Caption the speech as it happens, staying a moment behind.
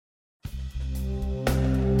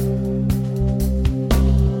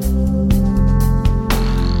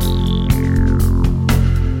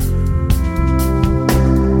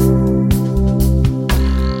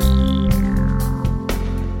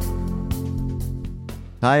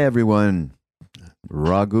Hi, everyone.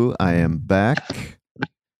 Raghu, I am back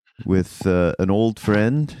with an old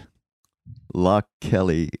friend, Loch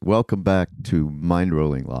Kelly. Welcome back to Mind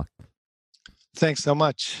Rolling, Loch. Thanks so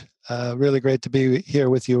much. Really great to be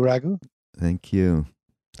here with you, Raghu. Thank you.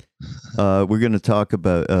 We're going to talk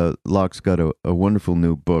about, Loch's got a wonderful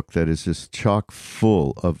new book that is just chock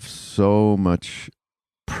full of so much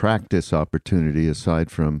practice opportunity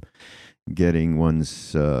aside from getting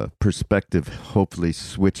one's perspective hopefully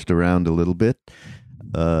switched around a little bit.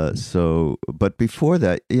 But before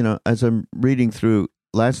that, as I'm reading through,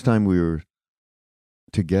 last time we were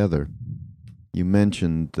together, you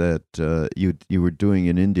mentioned that you were doing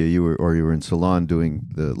in India, you were in Ceylon doing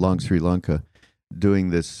the Long Sri Lanka,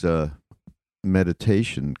 doing this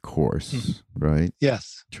meditation course, right?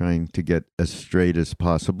 Yes. Trying to get as straight as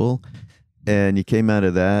possible. And you came out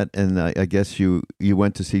of that, and I guess you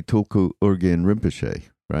went to see Tulku Urgyen Rinpoche,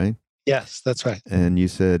 right? Yes, that's right. And you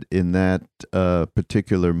said in that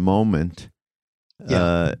particular moment,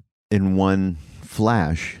 in one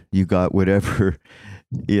flash, you got whatever,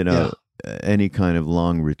 any kind of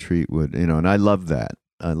long retreat would, and I love that.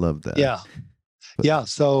 I love that. Yeah. Yeah.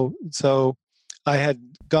 So I had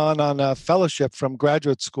gone on a fellowship from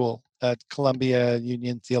graduate school at Columbia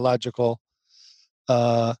Union Theological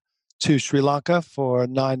to Sri Lanka for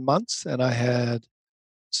 9 months. And I had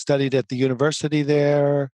studied at the university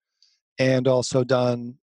there and also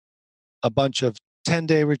done a bunch of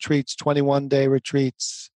 10-day retreats, 21-day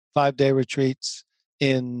retreats, 5-day retreats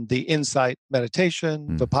in the insight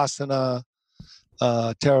meditation, Vipassana,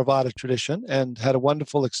 Theravada tradition, and had a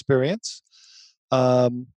wonderful experience.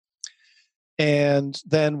 And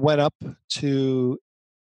then went up to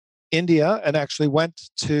India and actually went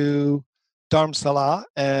to Dharamsala,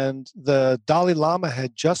 and the Dalai Lama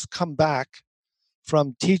had just come back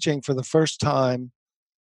from teaching for the first time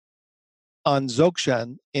on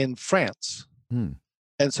Dzogchen in France.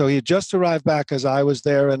 And so he had just arrived back as I was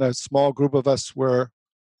there, and a small group of us were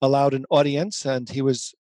allowed an audience, and he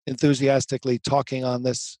was enthusiastically talking on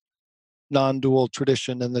this non-dual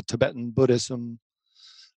tradition in the Tibetan Buddhism,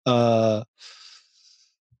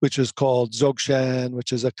 which is called Dzogchen,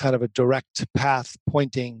 which is a kind of a direct path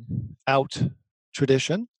pointing out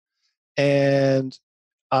tradition. And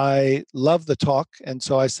I loved the talk. And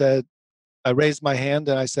so I raised my hand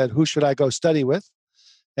and I said, who should I go study with?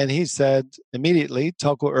 And he said immediately,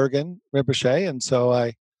 Tulku Urgyen Rinpoche. And so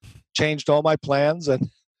I changed all my plans and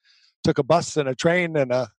took a bus and a train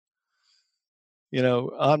and on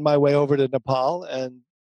my way over to Nepal, and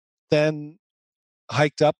then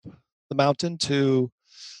hiked up the mountain to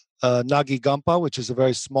Nagi Gampa, which is a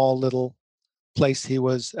very small little place he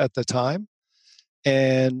was at the time.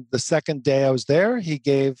 And the second day I was there, he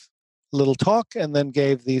gave a little talk and then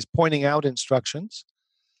gave these pointing out instructions.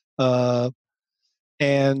 And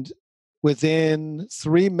within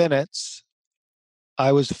 3 minutes,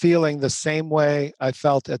 I was feeling the same way I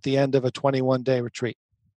felt at the end of a 21-day retreat.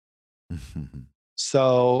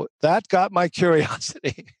 So that got my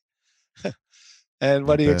curiosity. And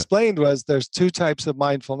what he explained was there's 2 types of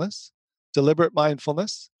mindfulness: deliberate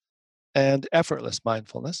mindfulness and effortless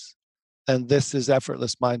mindfulness. And this is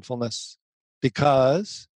effortless mindfulness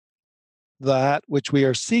because that which we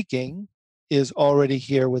are seeking is already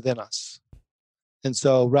here within us. And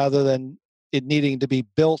so rather than it needing to be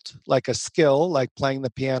built like a skill, like playing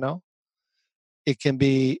the piano, it can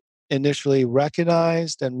be initially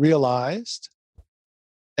recognized and realized.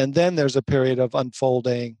 And then there's a period of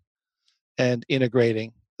unfolding and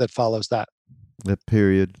integrating that follows that. That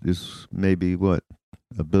period is maybe what,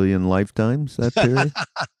 1 billion lifetimes, that period?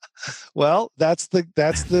 Well, that's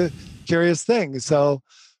the curious thing. So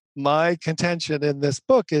my contention in this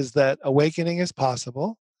book is that awakening is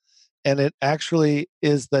possible, and it actually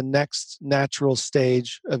is the next natural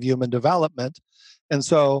stage of human development. And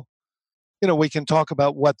so, we can talk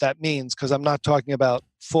about what that means, because I'm not talking about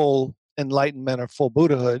full enlightenment or full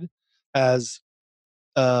Buddhahood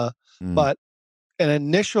but an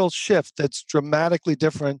initial shift that's dramatically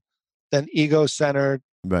different than ego-centered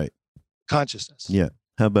consciousness. Yeah.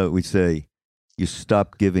 How about we say you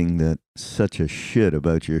stop giving that such a shit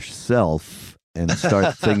about yourself and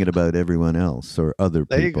start thinking about everyone else or other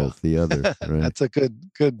people, the other. Right? That's a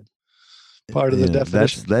good part of the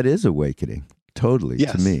definition. That is awakening, totally,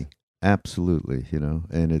 to me. Absolutely,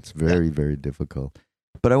 and it's very, very difficult.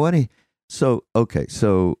 But I want to, so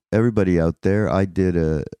everybody out there, I did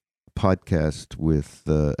a podcast with,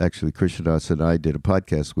 actually Krishnadas and I did a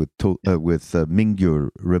podcast with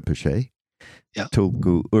Mingyur Rinpoche,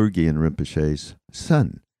 Tulku Urgyen Rinpoche's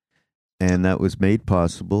son. And that was made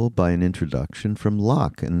possible by an introduction from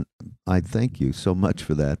Loch. And I thank you so much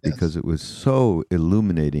for that because Yes. it was so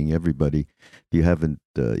illuminating. Everybody, if you haven't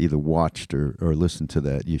either watched or listened to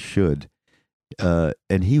that, you should. Yeah.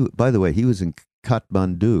 And he, by the way, he was in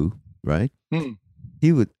Kathmandu, right? Mm.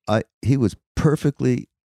 He was perfectly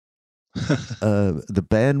the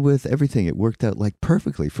bandwidth, everything. It worked out like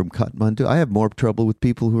perfectly from Kathmandu. I have more trouble with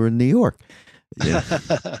people who are in New York. Yeah.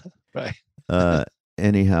 Right. Uh,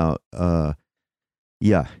 anyhow,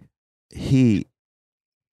 yeah, he,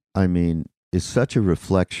 I mean, is such a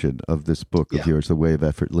reflection of this book of Yeah. yours, The Way of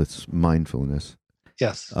Effortless Mindfulness.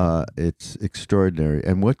 Yes. It's extraordinary.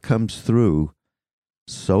 And what comes through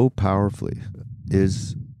so powerfully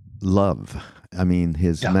is love. I mean,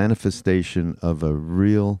 his Yeah. manifestation of a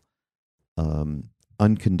real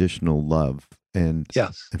unconditional love and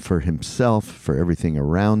Yes. for himself, for everything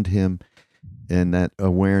around him, and that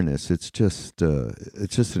awareness. It's just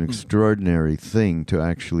an extraordinary thing to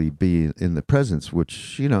actually be in the presence,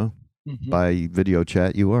 which, Mm-hmm. by video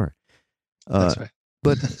chat you are. That's right.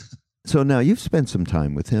 But so now you've spent some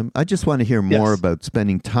time with him. I just want to hear more Yes. about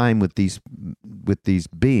spending time with these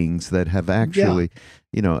beings that have Yeah. actually,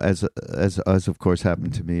 as of course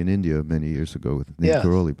happened to me in India many years ago with Yeah.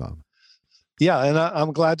 Karoli Baba. Yeah. And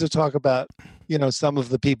I'm glad to talk about, some of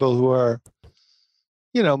the people who are,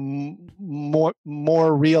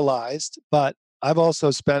 more realized, but I've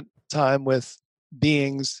also spent time with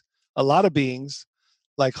beings, a lot of beings,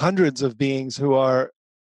 like hundreds of beings who are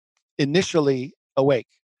initially awake.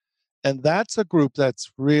 And that's a group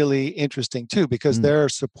that's really interesting too, because they're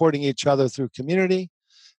supporting each other through community,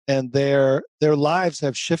 and their lives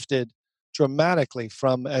have shifted dramatically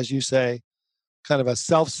from, as you say, kind of a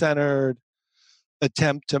self-centered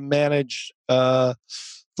attempt to manage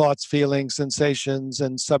thoughts, feelings, sensations,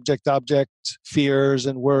 and subject object fears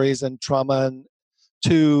and worries and trauma, and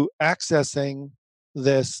to accessing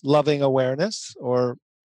this loving awareness, or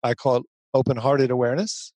I call it open hearted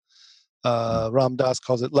awareness. Ram Dass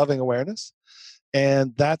calls it loving awareness.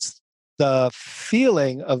 And that's the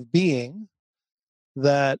feeling of being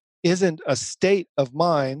that isn't a state of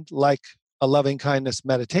mind like a loving kindness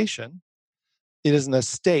meditation. It isn't a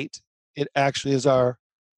state, it actually is our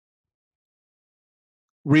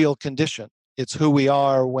real condition. It's who we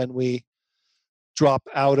are when we drop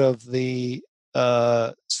out of the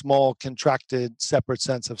small, contracted, separate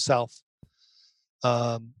sense of self.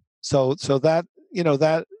 So that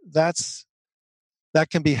that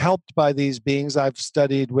can be helped by these beings. I've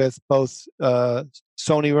studied with both Sony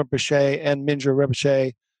Rinpoche and Mingyur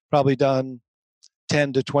Rinpoche. Probably done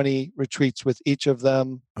 10 to 20 retreats with each of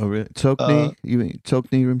them. Oh, really? Uh, Tsoknyi? You mean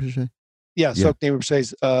Tsoknyi Rinpoche? yeah, Yeah. Sokne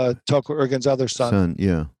Rinpoche's Toku Urgen's other son.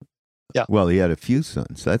 Yeah. Yeah. Well, he had a few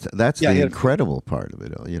sons. That's Yeah, the incredible part of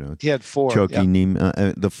it all. he had four. Choki Yeah. Nim.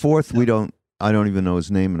 The fourth, Yeah. I don't even know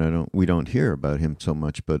his name, and we don't hear about him so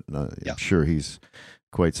much. But Yeah. I'm sure he's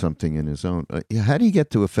quite something in his own. How do you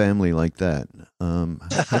get to a family like that?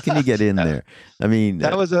 How can you get in there? I mean,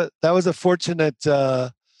 that was a fortunate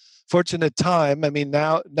time. I mean,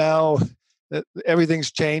 now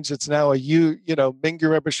everything's changed. It's now Mingyur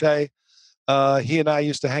Rinpoche. He and I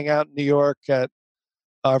used to hang out in New York at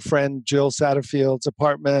our friend Jill Satterfield's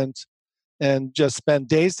apartment and just spend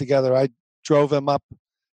days together. I drove him up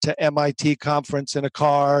to MIT conference in a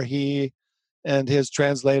car, he and his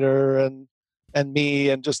translator and me,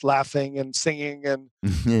 and just laughing and singing and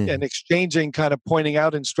exchanging, kind of pointing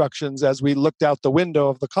out instructions as we looked out the window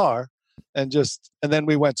of the car, and then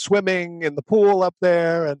we went swimming in the pool up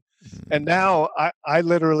there, and now I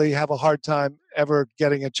literally have a hard time ever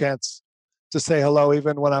getting a chance to say hello,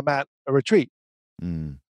 even when I'm at a retreat.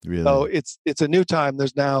 Really? So it's a new time.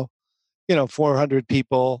 There's now 400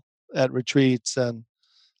 people at retreats, and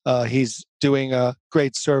he's doing a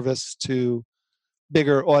great service to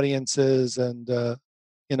bigger audiences, and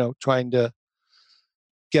trying to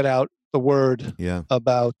get out the word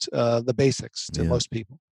about the basics to most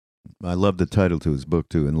people. I love the title to his book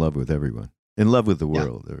too, "In Love with Everyone," "In Love with the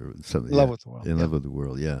World," or something. In love with the world. In love with the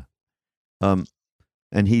world. Yeah.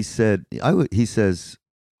 And he said, he says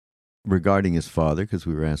regarding his father, because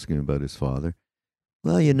we were asking about his father.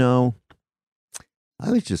 Well,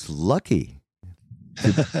 I was just lucky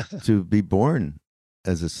to be born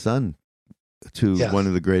as a son to one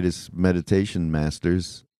of the greatest meditation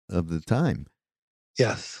masters of the time.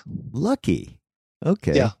 Yes. Lucky.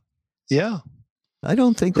 Okay. Yeah. Yeah. I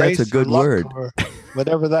don't think Grace that's a good or luck, word. or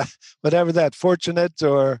whatever that fortunate,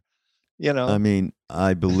 or I mean,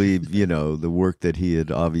 I believe, the work that he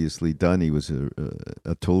had obviously done. He was a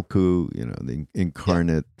tulku, the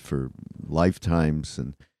incarnate for lifetimes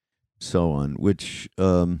and so on, which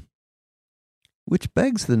Which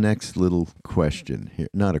begs the next little question here.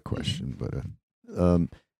 Not a question, but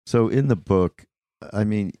so in the book, I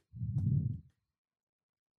mean,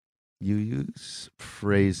 you use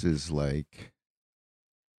phrases like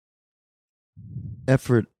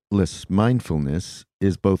effortless mindfulness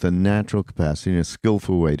is both a natural capacity and a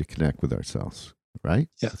skillful way to connect with ourselves, right?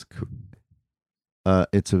 Yeah. That's cool.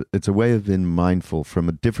 It's a way of being mindful from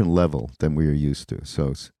a different level than we are used to.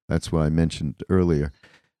 So that's what I mentioned earlier.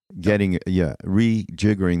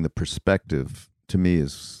 Rejiggering the perspective to me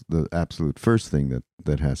is the absolute first thing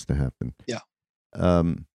that has to happen. Yeah.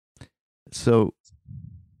 So,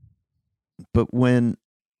 but when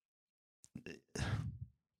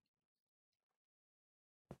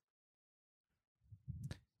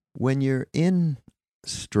you're in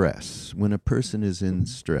stress, when a person is in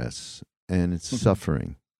stress and it's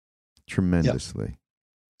suffering tremendously,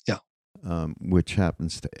 which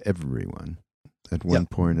happens to everyone at one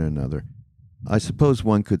point or another, I suppose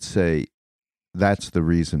one could say that's the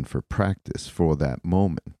reason for practice for that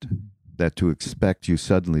moment. That to expect you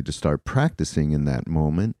suddenly to start practicing in that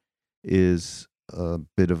moment is a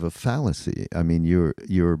bit of a fallacy. I mean, you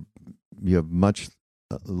have much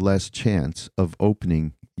less chance of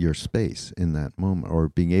opening your space in that moment or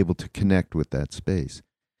being able to connect with that space.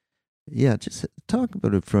 Yeah, just talk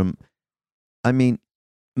about it from, I mean,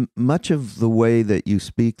 much of the way that you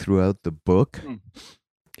speak throughout the book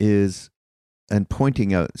is, and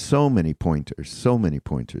pointing out so many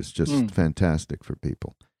pointers, just fantastic for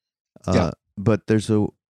people. But there's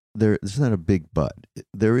not a big but.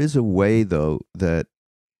 There is a way, though, that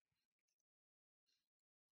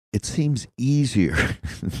it seems easier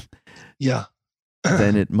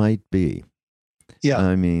than it might be.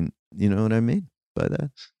 I mean, you know what I mean by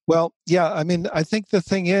that? Well, yeah. I mean, I think the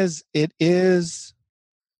thing is, it is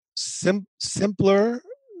simpler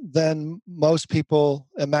than most people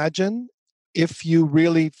imagine if you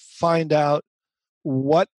really find out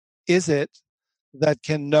what is it that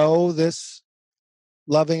can know this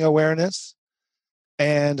loving awareness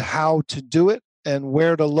and how to do it and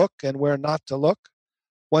where to look and where not to look.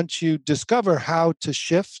 Once you discover how to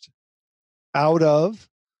shift out of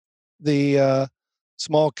the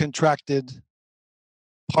small contracted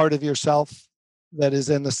part of yourself that is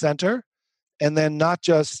in the center, and then not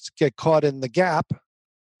just get caught in the gap,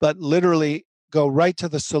 but literally go right to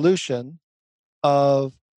the solution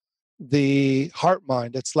of the heart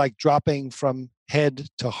mind. It's like dropping from head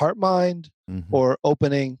to heart mind, or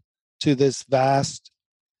opening to this vast,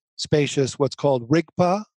 spacious, what's called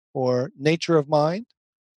rigpa, or nature of mind.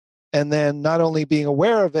 And then not only being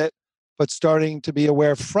aware of it, but starting to be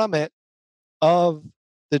aware from it of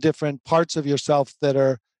the different parts of yourself that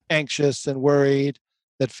are anxious and worried,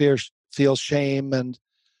 that feel shame. And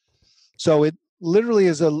so it literally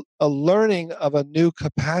is a learning of a new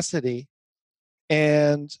capacity.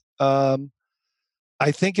 And I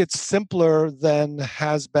think it's simpler than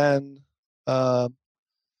uh,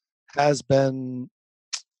 has been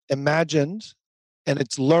imagined, and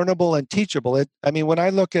it's learnable and teachable. I mean, when I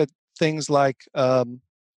look at things like,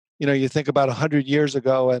 you think about 100 years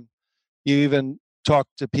ago, and you even talk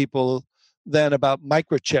to people then about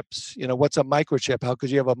microchips. What's a microchip? How could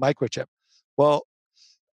you have a microchip? Well,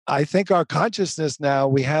 I think our consciousness now,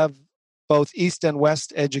 we have both East and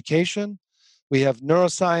West education, we have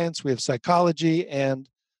neuroscience, we have psychology, and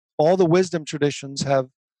all the wisdom traditions have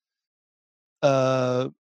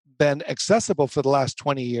been accessible for the last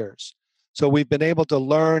 20 years. So we've been able to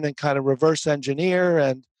learn and kind of reverse engineer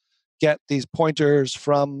and get these pointers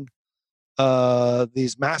from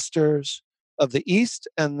these masters of the East,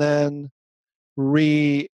 and then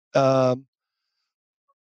um,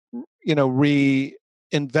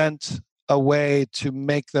 reinvent a way to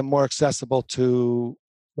make them more accessible to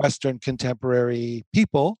Western contemporary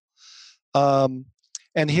people. Um,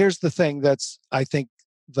 and here's the thing that's, I think,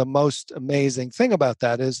 the most amazing thing about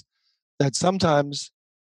that is that sometimes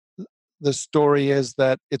the story is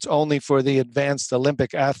that it's only for the advanced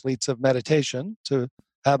Olympic athletes of meditation to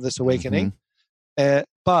have this awakening.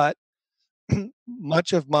 But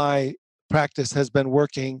much of my practice has been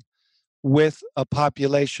working with a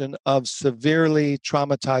population of severely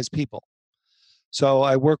traumatized people. So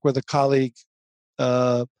I work with a colleague,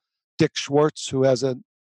 Dick Schwartz, who has a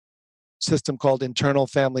system called Internal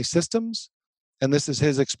Family Systems. And this is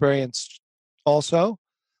his experience also,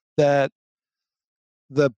 that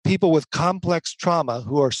the people with complex trauma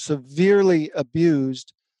who are severely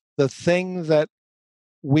abused, the thing that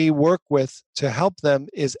we work with to help them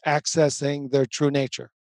is accessing their true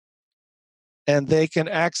nature. And they can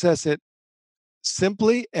access it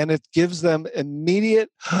simply, and it gives them immediate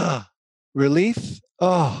relief.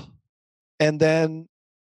 Oh, and then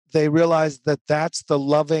they realize that that's the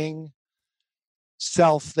loving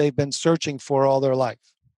self they've been searching for all their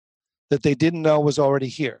life, that they didn't know was already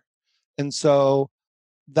here. And so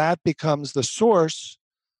that becomes the source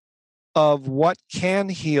of what can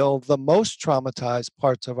heal the most traumatized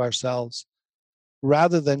parts of ourselves,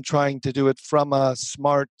 rather than trying to do it from a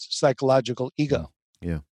smart psychological ego.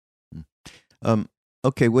 Yeah. Um,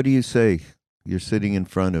 okay, what do you say? You're sitting in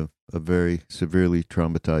front of a very severely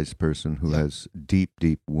traumatized person who has deep,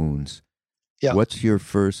 deep wounds. Yeah. What's your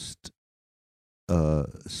first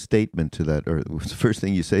statement to that, or what's the first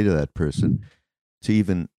thing you say to that person to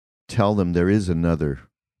even tell them there is another,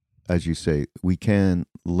 as you say, we can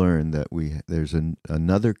learn that there's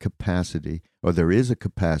another capacity, or there is a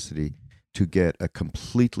capacity to get a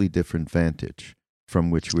completely different vantage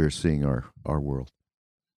from which we're seeing our world?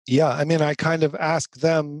 Yeah, I mean, I kind of ask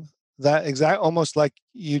them that exact, almost like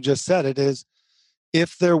you just said it is,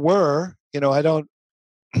 if there were, I don't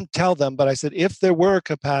tell them, but I said, if there were a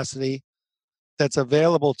capacity that's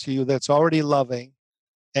available to you that's already loving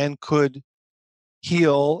and could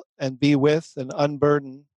heal and be with and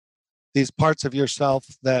unburden these parts of yourself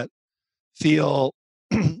that feel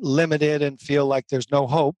limited and feel like there's no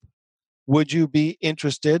hope, would you be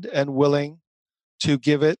interested and willing to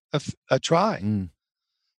give it a try?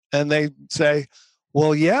 And they say,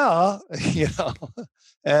 well, yeah,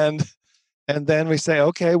 and and then we say,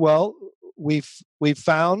 okay, well, we've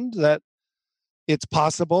found that it's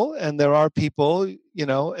possible, and there are people,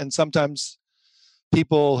 and sometimes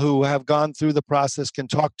people who have gone through the process can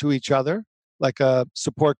talk to each other like a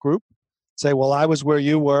support group, say, well, I was where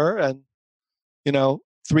you were, and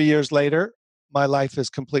 3 years later my life is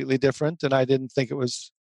completely different, and I didn't think it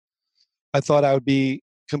was, I thought I would be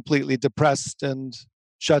completely depressed and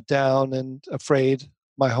shut down and afraid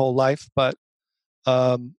my whole life. But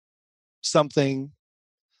um, something,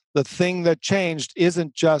 the thing that changed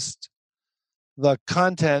isn't just the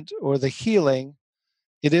content or the healing.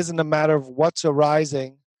 It isn't a matter of what's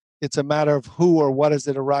arising. It's a matter of who or what is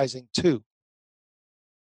it arising to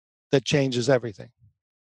that changes everything.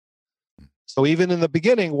 So even in the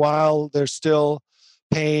beginning, while there's still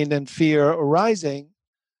pain and fear arising,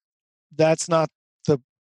 that's not the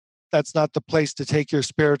that's not the place to take your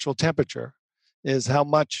spiritual temperature, is how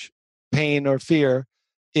much pain or fear.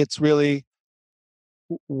 It's really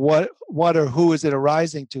what or who is it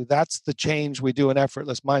arising to. That's the change we do in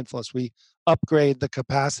effortless mindfulness. We upgrade the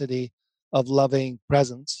capacity of loving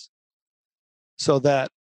presence so that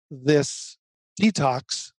this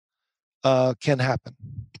detox can happen.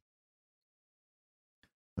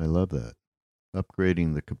 I love that.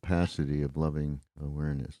 Upgrading the capacity of loving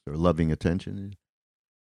awareness or loving attention.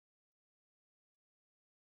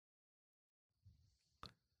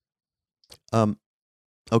 Um,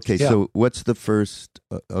 okay, Yeah. so what's the first?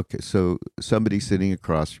 Okay, so somebody sitting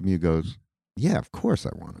across from you goes, "Yeah, of course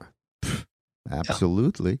I want to." Yeah.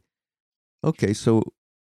 Absolutely. Okay, so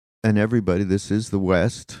and everybody, this is the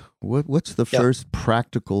West. What's the Yeah. first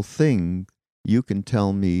practical thing you can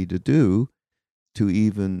tell me to do to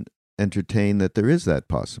even entertain that there is that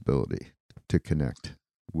possibility to connect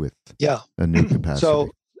with Yeah. a new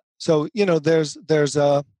capacity? So there's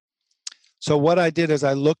a so what I did is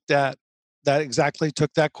I looked at that, exactly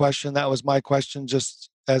took that question. That was my question, just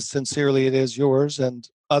as sincerely it is yours and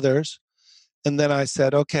others. And then I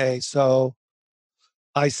said, okay, so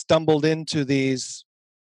I stumbled into these,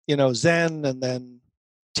 Zen, and then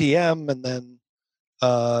TM, and then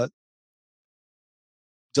uh,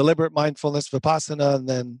 deliberate mindfulness, Vipassana, and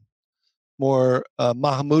then more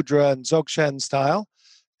Mahamudra and Dzogchen style.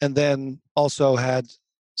 And then also had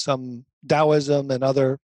some Taoism and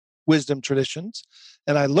other wisdom traditions.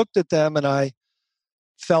 And I looked at them and I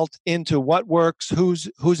felt into what works, who's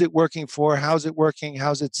it working for, how's it working,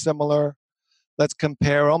 how's it similar. Let's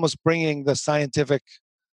compare, almost bringing the scientific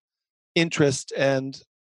interest and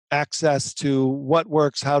access to what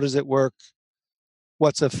works, how does it work,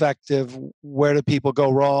 what's effective, where do people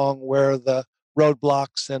go wrong, where are the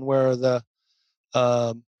roadblocks, and where are the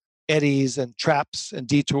um, eddies and traps and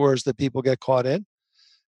detours that people get caught in.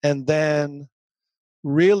 And then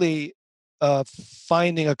really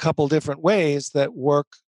finding a couple different ways that work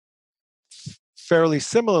fairly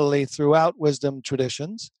similarly throughout wisdom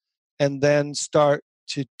traditions, and then start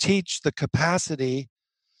to teach the capacity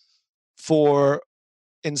for,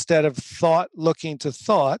 instead of thought looking to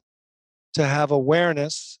thought, to have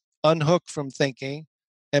awareness unhook from thinking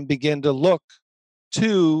and begin to look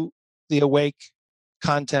to the awake,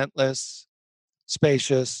 contentless,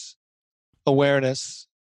 spacious awareness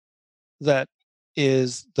that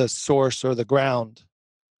is the source or the ground,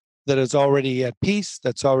 that is already at peace,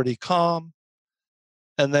 that's already calm.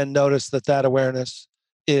 And then notice that that awareness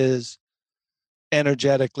is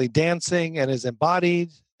energetically dancing and is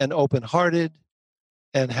embodied and open-hearted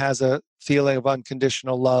and has a feeling of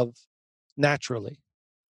unconditional love naturally.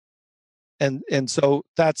 And so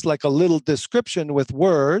that's like a little description with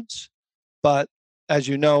words, but as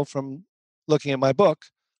you know from looking at my book,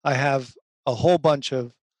 I have a whole bunch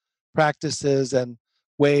of practices and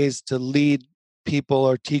ways to lead people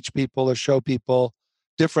or teach people or show people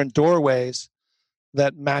different doorways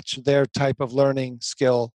that match their type of learning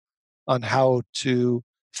skill on how to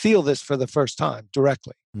feel this for the first time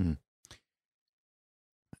directly. Mm.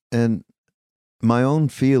 And my own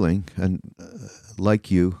feeling, and like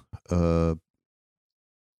you,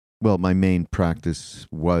 well, my main practice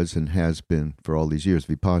was and has been for all these years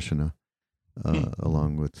Vipassana,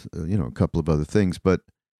 along with a couple of other things. But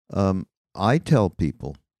I tell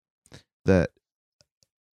people that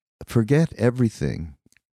forget everything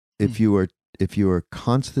if you are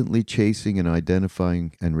constantly chasing and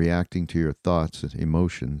identifying and reacting to your thoughts and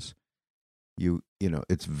emotions.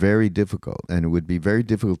 It's very difficult, and it would be very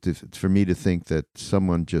difficult for me to think that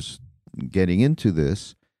someone just getting into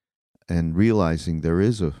this and realizing there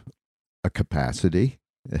is a capacity,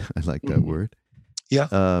 I like that word, Yeah.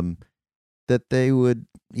 that they would,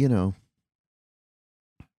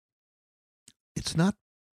 it's not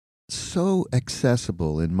so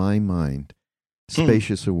accessible in my mind,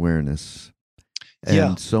 spacious awareness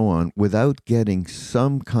and so on, without getting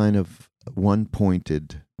some kind of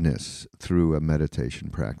one-pointedness through a meditation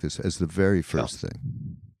practice as the very first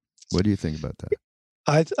thing. What do you think about that?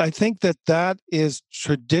 I think that is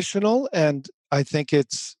traditional, and I think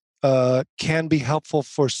it's can be helpful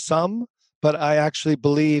for some, but I actually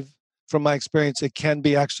believe from my experience it can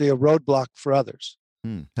be actually a roadblock for others.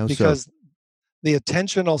 How because so? The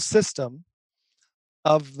attentional system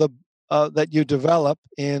of the that you develop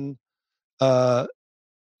in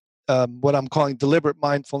what I'm calling deliberate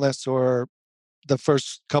mindfulness, or the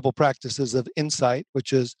first couple practices of insight,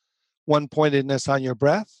 which is one pointedness on your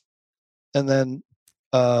breath, and then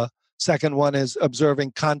second one is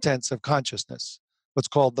observing contents of consciousness, what's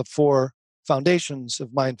called the four foundations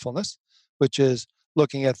of mindfulness, which is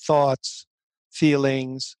looking at thoughts,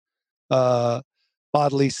 feelings, uh,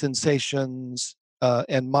 bodily sensations,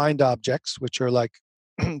 and mind objects, which are like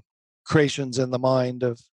creations in the mind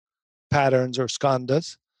of patterns or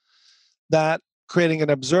skandhas, that creating an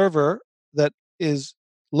observer that is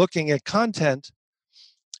looking at content,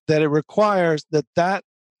 that it requires that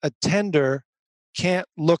attender can't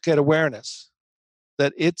look at awareness,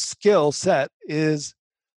 that its skill set is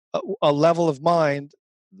a level of mind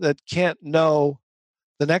that can't know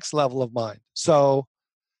the next level of mind. So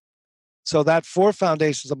that four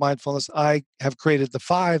foundations of mindfulness, I have created the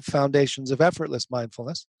five foundations of effortless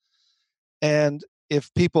mindfulness. And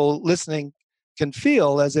if people listening can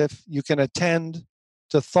feel as if you can attend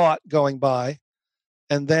to thought going by,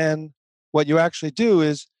 and then what you actually do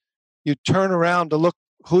is you turn around to look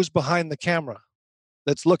who's behind the camera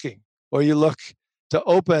that's looking, or you look to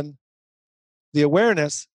open the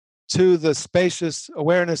awareness to the spacious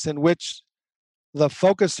awareness in which the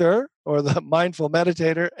focuser or the mindful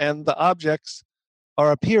meditator and the objects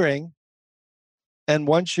are appearing. And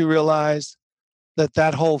once you realize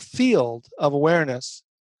that whole field of awareness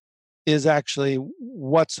is actually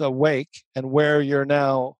what's awake, and where you're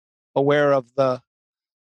now aware of the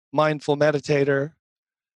mindful meditator,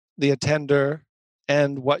 the attender,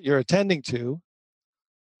 and what you're attending to,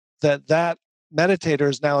 that meditator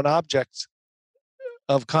is now an object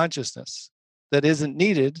of consciousness that isn't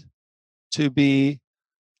needed to be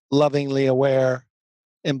lovingly aware,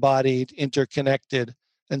 embodied, interconnected.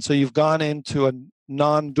 And so you've gone into a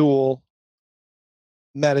non-dual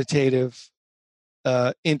meditative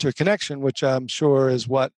interconnection, which I'm sure is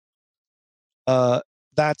what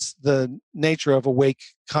that's the nature of awake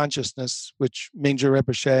consciousness, which Mingyur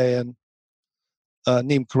Rinpoche and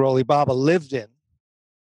Neem Karoli Baba lived in,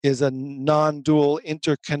 is a non-dual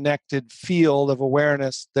interconnected field of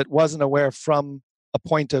awareness that wasn't aware from a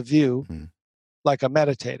point of view like a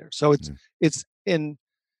meditator. So it's in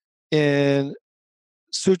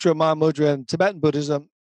Sutra Mahamudra and Tibetan Buddhism,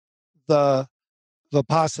 the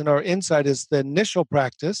Vipassana or insight is the initial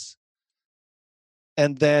practice,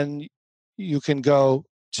 and then you can go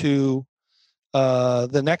to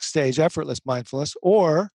the next stage, effortless mindfulness,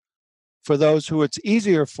 or for those who it's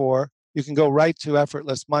easier for, you can go right to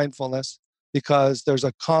effortless mindfulness because there's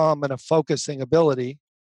a calm and a focusing ability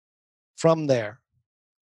from there.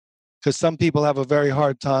 Because some people have a very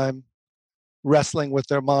hard time wrestling with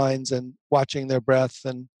their minds and watching their breath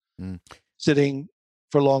and sitting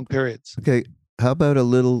for long periods. Okay, how about a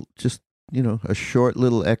little, just, a short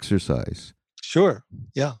little exercise? Sure.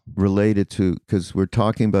 Yeah. related to, because we're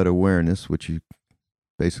talking about awareness, which you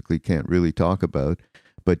basically can't really talk about,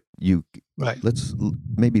 but Right. let's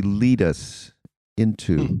maybe lead us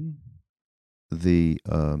into Mhm. the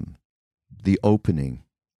opening.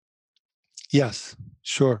 Yes.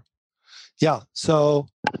 Sure. Yeah.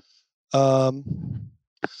 Um,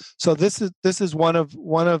 so this is one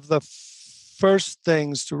of the first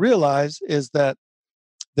things to realize is that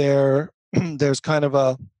there's kind of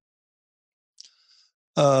a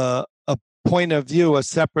point of view, a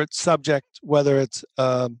separate subject, whether it's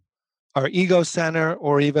our ego center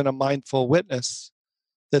or even a mindful witness,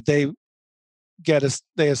 that they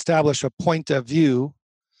establish a point of view.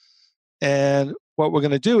 And what we're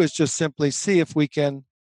going to do is just simply see if we can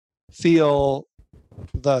feel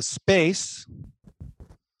the space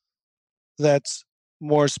that's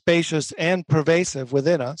more spacious and pervasive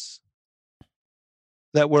within us,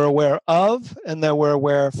 that we're aware of and that we're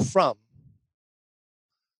aware from.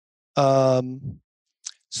 Um,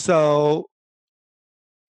 so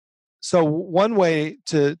so one way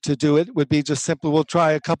to do it would be just simply, we'll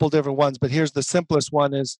try a couple different ones, but here's the simplest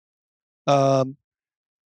one is um,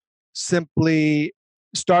 simply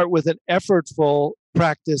start with an effortful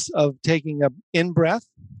practice of taking a in breath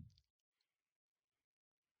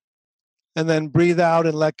and then breathe out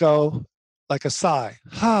and let go like a sigh.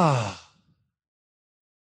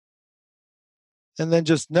 And then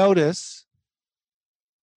just notice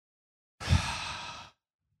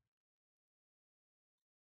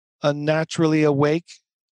a naturally awake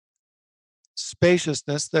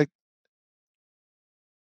spaciousness that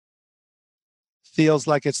feels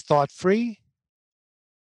like it's thought free,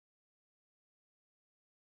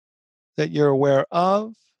 that you're aware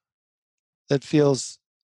of, that feels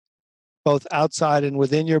both outside and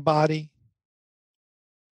within your body,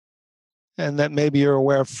 and that maybe you're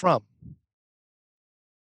aware from.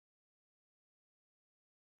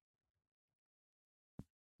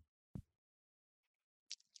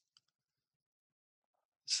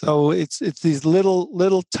 So it's these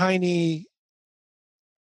little tiny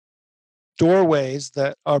doorways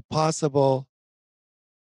that are possible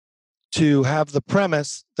to have the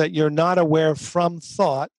premise that you're not aware from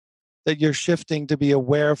thought, that you're shifting to be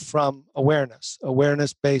aware from awareness,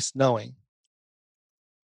 awareness-based knowing.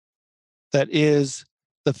 That is,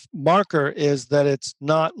 the marker is that it's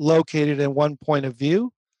not located in one point of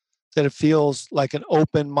view, that it feels like an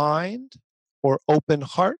open mind or open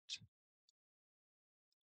heart.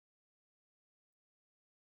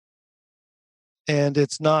 And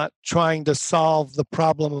it's not trying to solve the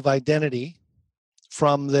problem of identity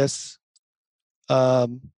from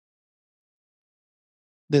um,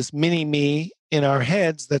 this mini me in our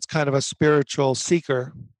heads that's kind of a spiritual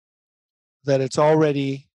seeker, that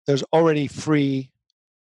there's already free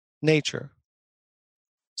nature.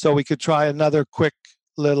 So we could try another quick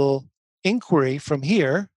little inquiry from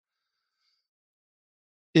here,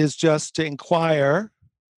 is just to inquire,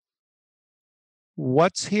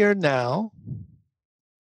 what's here now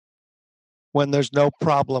when there's no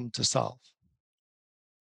problem to solve?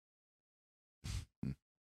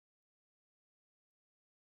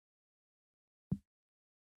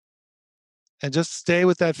 And just stay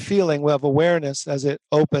with that feeling of awareness as it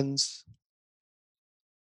opens,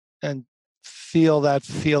 and feel that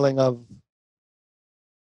feeling of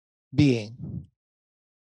being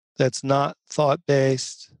that's not thought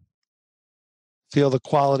based. Feel the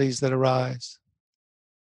qualities that arise.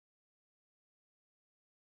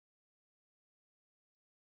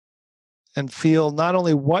 And feel not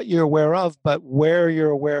only what you're aware of, but where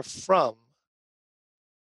you're aware from.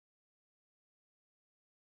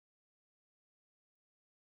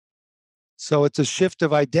 So it's a shift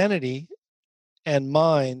of identity and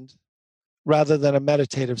mind rather than a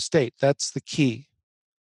meditative state. That's the key.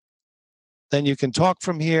 Then you can talk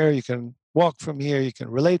from here, you can walk from here, you can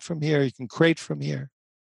relate from here, you can create from here.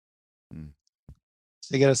 So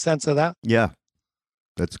you get a sense of that? Yeah,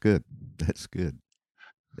 that's good. That's good.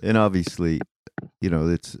 And obviously,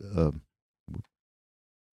 it's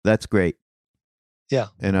that's great. Yeah.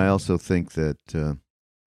 And I also think that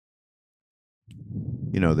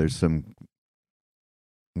there's some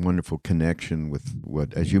wonderful connection with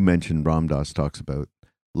what, as you mentioned, Ram Dass talks about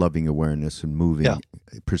loving awareness and moving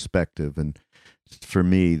perspective. And for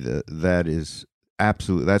me, that is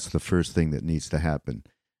absolutely, that's the first thing that needs to happen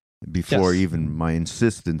before even my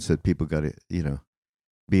insistence that people got to,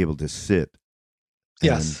 be able to sit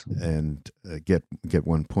and get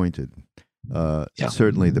one pointed.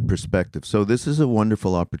 Certainly the perspective. So this is a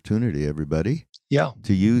wonderful opportunity, everybody. Yeah.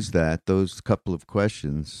 To use those couple of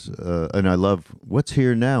questions. And I love what's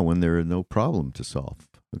here now when there are no problem to solve.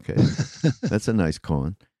 Okay. That's a nice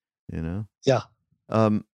koan. you know. Yeah.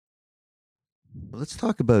 Um, let's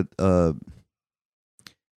talk about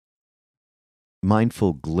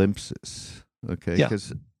mindful glimpses, okay? Yeah.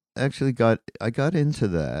 Because actually I got into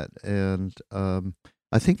that, and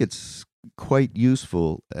I think it's quite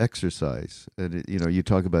useful exercise. And you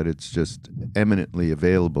talk about it's just eminently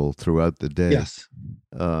available throughout the day. Yes.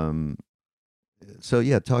 Um, so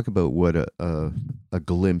yeah, talk about what a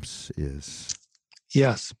glimpse is.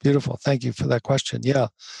 Yes. Beautiful. Thank you for that question. Yeah.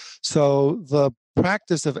 So the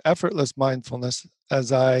practice of effortless mindfulness,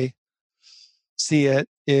 as I see it,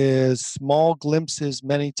 is small glimpses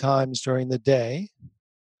many times during the day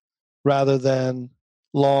rather than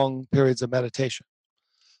long periods of meditation.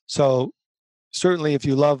 So certainly if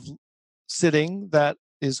you love sitting, that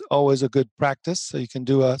is always a good practice. So you can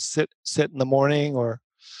do a sit in the morning or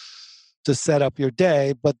to set up your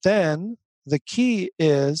day. But then the key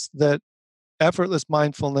is that effortless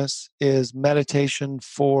mindfulness is meditation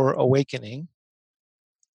for awakening.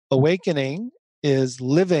 Awakening is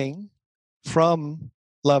living from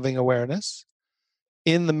loving awareness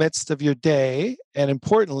in the midst of your day, and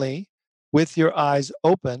importantly, with your eyes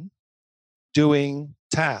open, doing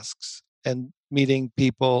tasks and meeting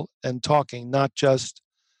people and talking, not just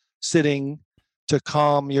sitting to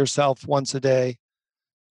calm yourself once a day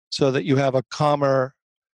so that you have a calmer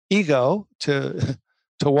ego to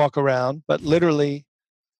to walk around, but literally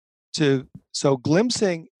to so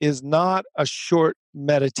glimpsing is not a short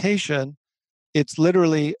meditation, it's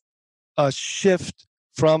literally a shift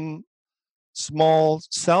from small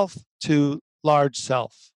self to large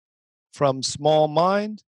self, from small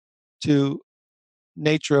mind to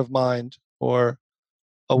nature of mind or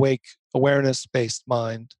awake awareness based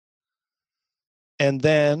mind. And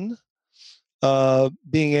then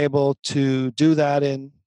being able to do that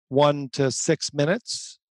in 1 to 6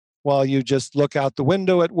 minutes while you just look out the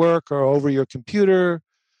window at work or over your computer,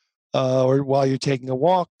 or while you're taking a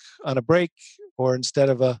walk on a break, or instead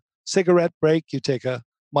of a cigarette break, you take a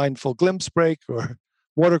mindful glimpse break or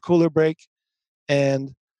water cooler break.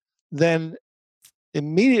 And then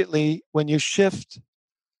immediately, when you shift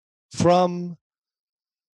from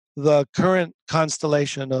the current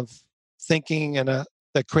constellation of thinking that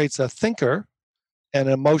creates a thinker, an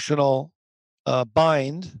emotional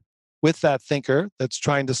bind with that thinker that's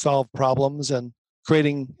trying to solve problems and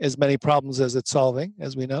creating as many problems as it's solving,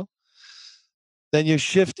 as we know, then you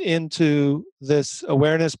shift into this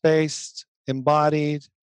awareness based, embodied,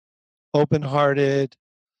 open hearted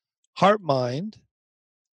heart mind.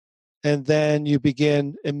 And then you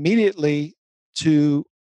begin immediately to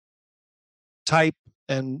type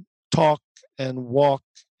and talk and walk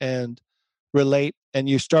and relate. And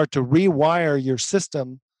you start to rewire your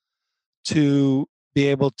system to be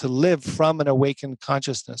able to live from an awakened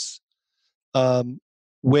consciousness, um,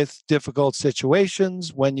 with difficult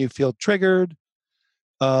situations. When you feel triggered,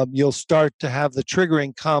 you'll start to have the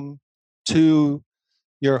triggering come to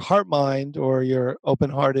your heart mind or your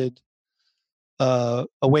open hearted,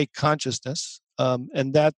 awake consciousness.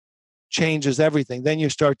 And that changes everything. Then you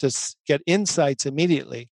start to get insights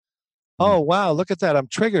immediately. Mm. Oh, wow, look at that. I'm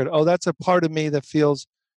triggered. Oh, that's a part of me that feels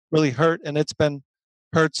really hurt. And it's been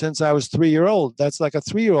hurt since I was 3 year old. That's like a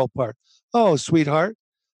 3 year old part. Oh, sweetheart.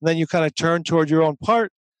 And then you kind of turn toward your own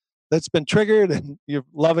part that's been triggered and you're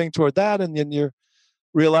loving toward that. And then you're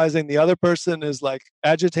realizing the other person is like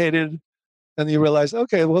agitated. And you realize,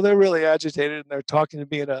 okay, well, they're really agitated and they're talking to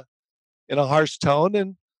me in a harsh tone.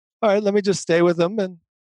 And all right, let me just stay with them and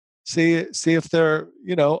see if they're,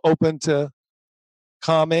 open to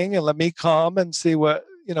calming, and let me calm and see what,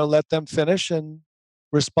 let them finish and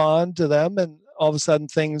respond to them. And all of a sudden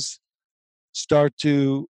things start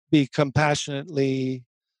to be compassionately,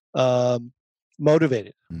 um,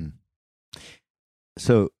 motivated. Mm.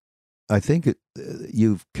 So I think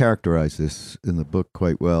you've characterized this in the book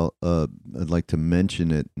quite well. I'd like to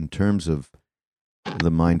mention it in terms of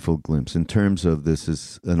the mindful glimpse, in terms of this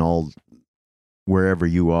is an all, wherever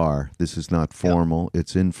you are, this is not Yeah. formal,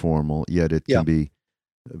 it's informal, yet it Yeah. can be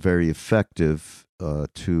very effective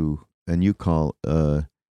and you call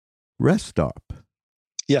rest stop.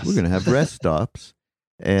 Yes. We're going to have rest stops,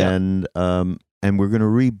 Yeah. and we're going to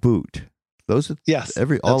reboot. Those are Yes. all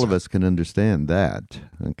That's of right. us can understand that.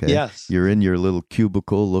 Okay, Yes. you're in your little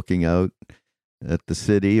cubicle looking out at the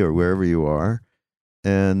city or wherever you are,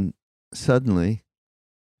 and suddenly,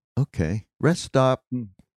 okay, rest stop, Mm.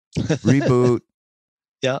 reboot,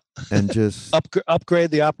 Yeah. and just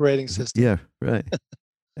Upgrade the operating system. yeah, right,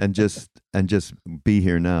 and just be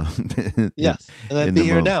here now, in, Yes. And then in be the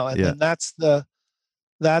here moment. now. And Yeah. then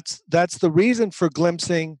that's the reason for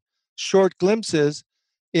glimpsing short glimpses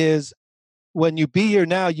is when you be here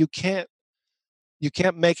now, you can't you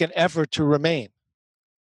can't make an effort to remain.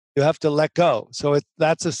 You have to let go. So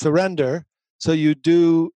that's a surrender. So you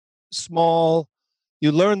do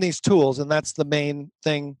you learn these tools, and that's the main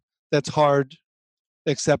thing that's hard,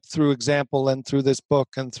 except through example and through this book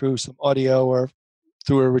and through some audio or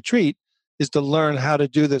through a retreat, is to learn how to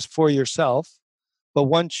do this for yourself. But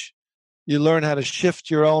once you learn how to shift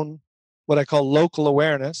your own, what I call local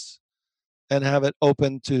awareness, and have it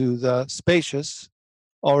open to the spacious,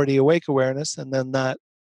 already awake awareness, and then that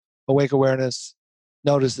awake awareness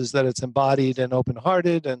notices that it's embodied and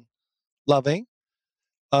open-hearted and loving,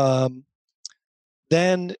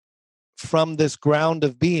 then from this ground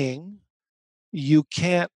of being, you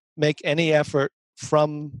can't make any effort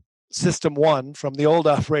from system one, from the old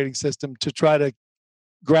operating system, to try to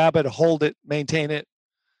grab it, hold it, maintain it,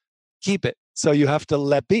 keep it. So you have to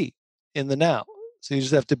let be in the now. So you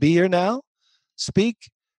just have to be here now, speak,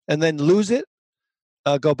 and then lose it,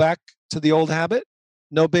 go back to the old habit.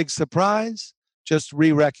 No big surprise, just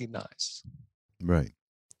re-recognize. Right.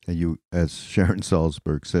 And you, as Sharon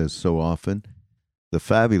Salzberg says so often, the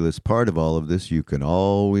fabulous part of all of this, you can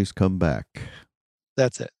always come back.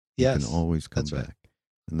 That's it. Yes. You can always come back. Right.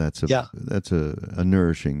 And that's a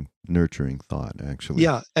nurturing thought, actually.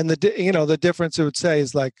 Yeah. And the difference I would say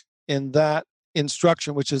is, like, in that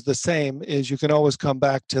instruction, which is the same, is you can always come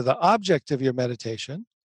back to the object of your meditation.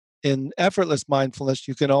 In effortless mindfulness,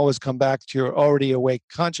 you can always come back to your already awake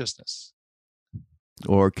consciousness.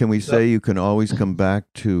 Or can we say you can always come back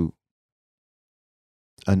to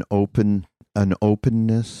an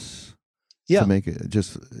openness? Yeah. To make it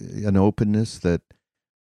just an openness that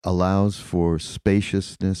allows for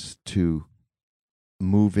spaciousness to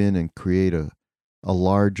move in and create a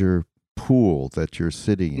larger pool that you're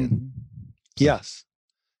sitting in. Mm-hmm. Yes.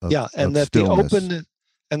 And that stillness. the openness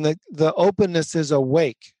and the openness is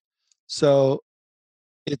awake. So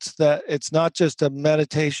it's not just a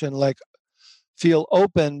meditation like feel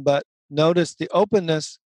open, but notice the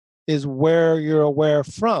openness is where you're aware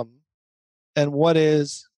from, and what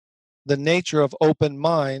is the nature of open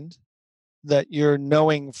mind that you're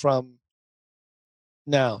knowing from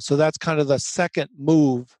now. So that's kind of the second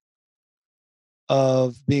move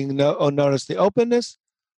of being notice the openness.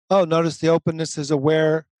 Oh, notice the openness is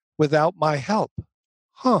aware without my help.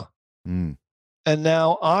 And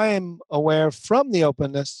now I'm aware from the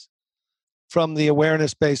openness, from the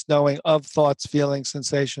awareness-based knowing of thoughts, feelings,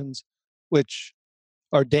 sensations, which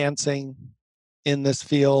are dancing in this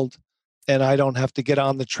field, and I don't have to get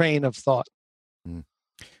on the train of thought.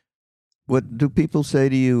 What do people say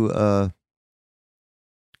to you?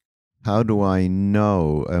 How do I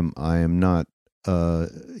know I am not,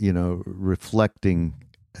 reflecting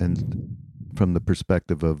and from the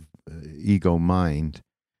perspective of ego mind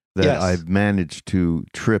that Yes. I've managed to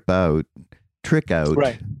trick out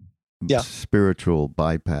Right. spiritual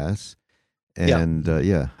bypass? And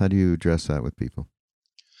how do you address that with people?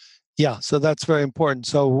 Yeah, so that's very important.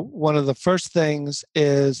 So one of the first things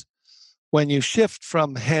is when you shift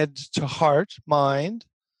from head to heart, mind,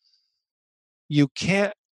 you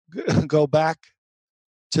can't go back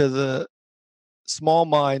to the small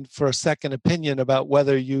mind for a second opinion about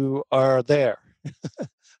whether you are there.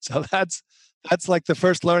 So that's like the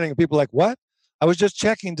first learning. People are like, what? I was just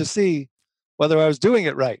checking to see whether I was doing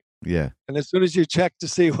it right. Yeah. And as soon as you check to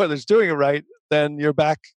see whether it's doing it right, then you're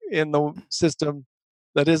back in the system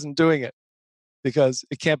that isn't doing it, because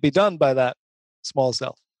it can't be done by that small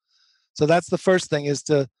self. So that's the first thing, is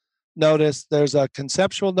to notice there's a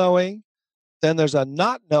conceptual knowing, then there's a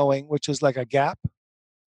not knowing, which is like a gap,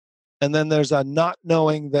 and then there's a not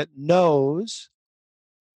knowing that knows,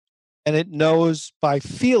 and it knows by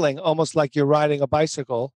feeling, almost like you're riding a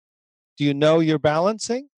bicycle. Do you know you're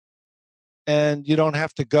balancing? And you don't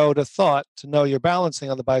have to go to thought to know you're balancing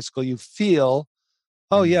on the bicycle. You feel,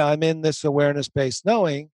 oh yeah, I'm in this awareness-based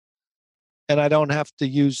knowing, and I don't have to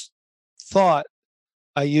use thought.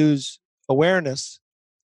 I use awareness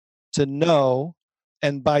to know,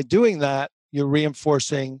 and by doing that, you're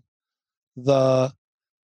reinforcing the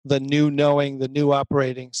new knowing, the new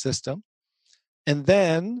operating system. And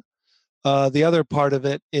then the other part of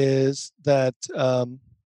it is that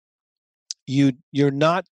you're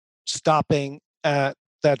not stopping at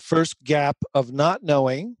that first gap of not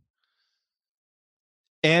knowing,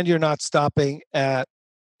 and you're not stopping at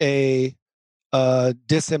a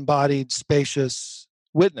disembodied, spacious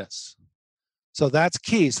witness. So that's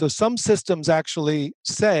key. So some systems actually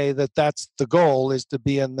say that that's the goal, is to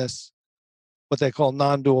be in this, what they call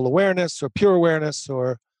non-dual awareness or pure awareness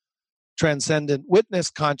or transcendent witness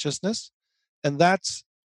consciousness. And that's,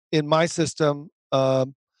 in my system,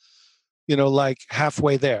 like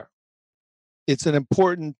halfway there. it's an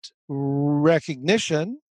important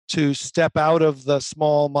recognition to step out of the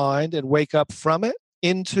small mind and wake up from it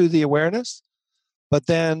into the awareness. But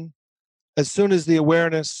then, as soon as the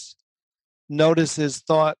awareness notices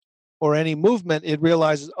thought or any movement, it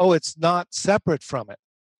realizes, oh, it's not separate from it.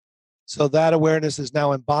 So that awareness is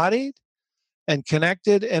now embodied and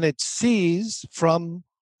connected, and it sees from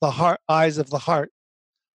the heart, eyes of the heart,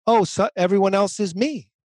 oh, so everyone else is me.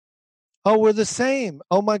 Oh, we're the same.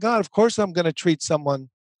 Oh my God, of course I'm going to treat someone,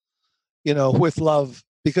 with love,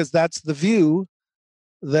 because that's the view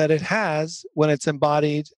that it has when it's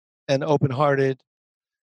embodied and open-hearted.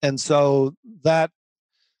 And so that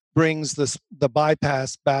brings the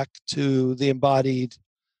bypass back to the embodied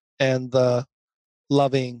and the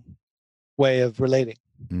loving way of relating.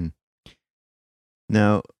 Mm.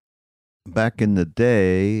 Now, back in the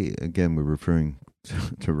day, again, we're referring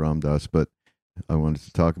to Ram Dass, but I wanted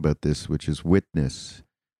to talk about this, which is witness.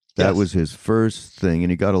 That Yes. was his first thing,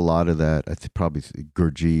 and he got a lot of that. I think probably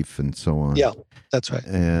Gurdjieff and so on. Yeah, that's right.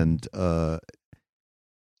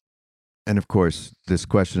 And of course, this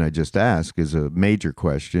question I just asked is a major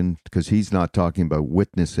question because he's not talking about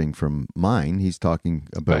witnessing from mind. He's talking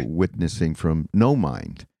about witnessing from no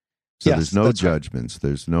mind. So there's no judgments. Right.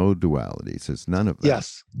 There's no dualities. There's none of that.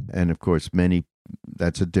 Yes. And of course,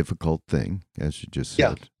 that's a difficult thing, as you just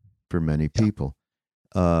said, for many people.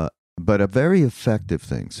 But a very effective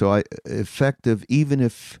thing. So effective even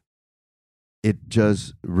if it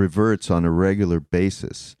just reverts on a regular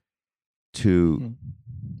basis to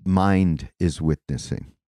mind is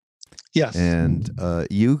witnessing. Yes. And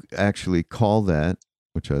you actually call that,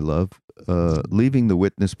 which I love, leaving the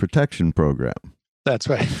witness protection program. That's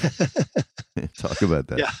right. Talk about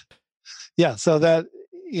that. Yeah. Yeah. So that,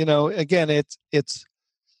 again, it's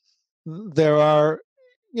there are,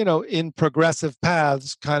 in progressive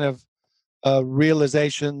paths, kind of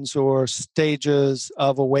realizations or stages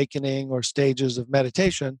of awakening or stages of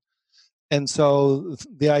meditation. And so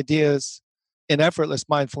the idea is in effortless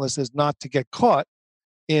mindfulness is not to get caught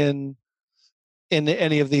in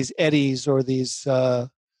any of these eddies or these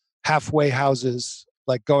halfway houses,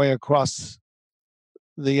 like going across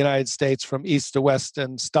the United States from east to west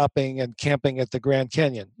and stopping and camping at the Grand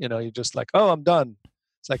Canyon. You're just like, oh, I'm done.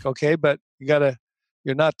 It's like, okay, but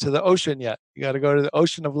you're not to the ocean yet. You got to go to the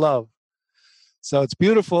ocean of love. So it's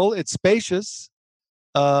beautiful. It's spacious.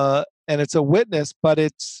 And it's a witness, but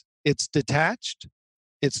it's detached.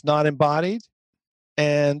 It's not embodied,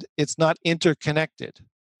 and it's not interconnected.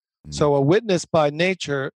 So a witness by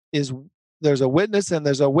nature is there's a witness and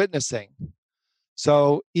there's a witnessing.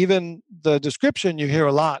 So even the description you hear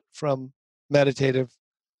a lot from meditative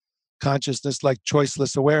consciousness, like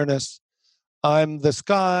choiceless awareness, I'm the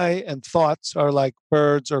sky and thoughts are like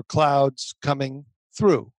birds or clouds coming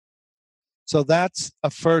through. So that's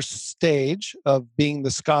a first stage of being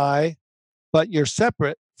the sky, but you're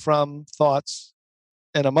separate from thoughts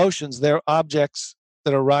and emotions. They're objects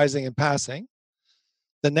that are rising and passing.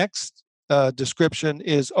 The next description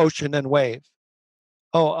is ocean and wave.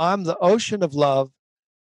 Oh, I'm the ocean of love,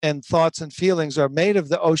 and thoughts and feelings are made of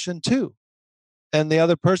the ocean too. And the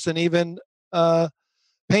other person, even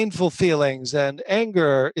painful feelings and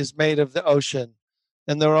anger, is made of the ocean.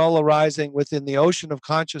 And they're all arising within the ocean of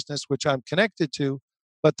consciousness, which I'm connected to.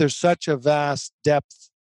 But there's such a vast depth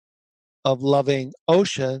of loving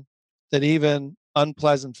ocean that even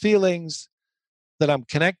unpleasant feelings that I'm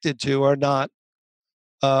connected to are not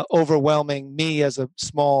overwhelming me as a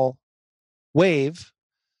small wave,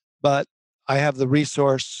 but I have the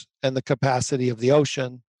resource and the capacity of the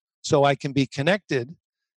ocean, so I can be connected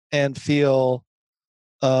and feel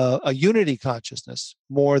a unity consciousness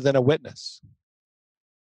more than a witness.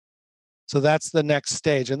 So that's the next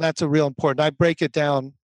stage, and that's a real important. I break it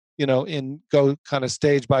down, in go kind of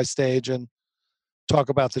stage by stage and talk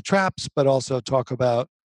about the traps, but also talk about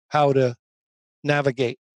how to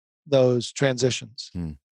navigate those transitions.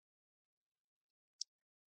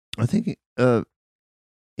 I think you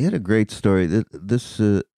had a great story.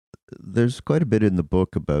 There's quite a bit in the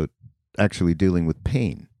book about actually dealing with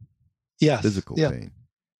pain, physical pain.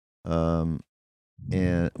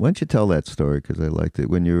 And why don't you tell that story, because I liked it,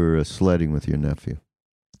 when you were sledding with your nephew.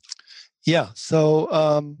 Yeah.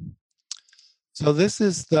 So this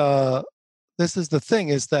is the thing,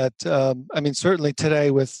 is that certainly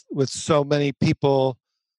today with so many people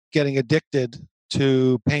getting addicted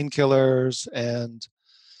to painkillers and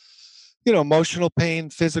emotional pain,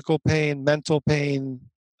 physical pain, mental pain,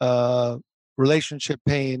 relationship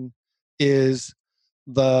pain, is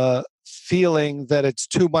the feeling that it's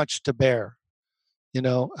too much to bear.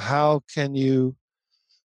 How can you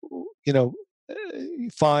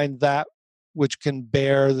find that which can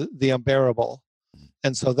bear the unbearable.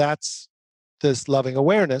 And so that's this loving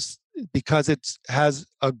awareness, because it has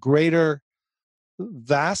a greater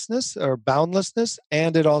vastness or boundlessness,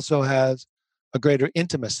 and it also has a greater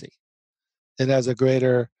intimacy. It has a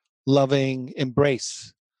greater loving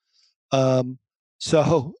embrace. Um,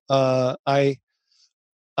 so I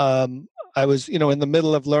was, in the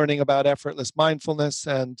middle of learning about effortless mindfulness,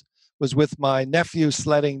 and was with my nephew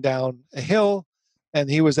sledding down a hill, and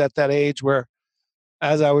he was at that age where,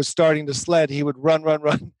 as I was starting to sled, he would run, run,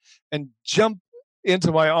 run, and jump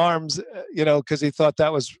into my arms, because he thought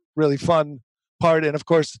that was really fun part. And of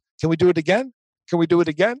course, can we do it again? Can we do it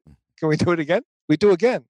again? Can we do it again? We do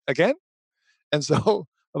again. And so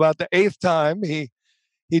about the eighth time, he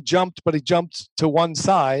jumped, but he jumped to one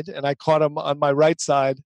side, and I caught him on my right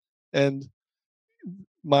side, and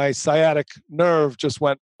my sciatic nerve just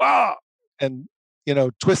went and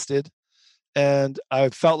twisted, and I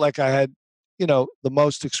felt like I had the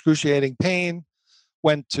most excruciating pain.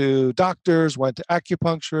 Went to doctors, went to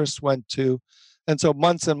acupuncturists, and so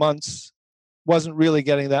months and months, wasn't really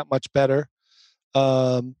getting that much better.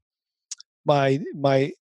 Um, my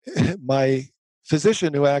my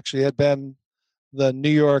physician, who actually had been the New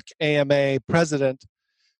York AMA president,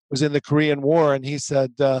 was in the Korean War, and he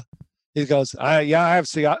said, he goes, I have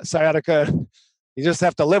sciatica. You just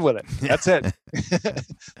have to live with it. That's it.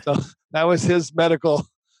 So that was his medical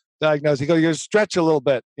diagnosis. He goes, you stretch a little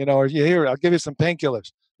bit, or I'll give you some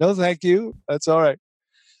painkillers. No, thank you. That's all right.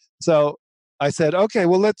 So I said, okay,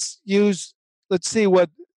 well, let's see what,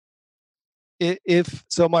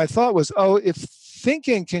 so my thought was, if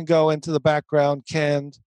thinking can go into the background,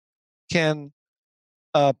 can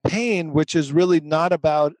pain, which is really not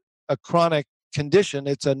about a chronic condition,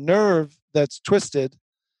 it's a nerve that's twisted.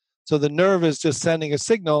 So the nerve is just sending a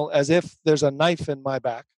signal as if there's a knife in my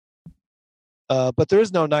back. But there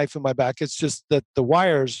is no knife in my back. It's just that the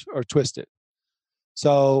wires are twisted.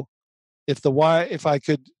 So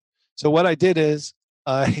what I did is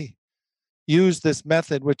I used this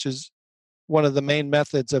method, which is one of the main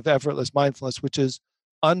methods of effortless mindfulness, which is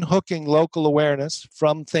unhooking local awareness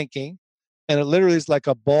from thinking. And it literally is like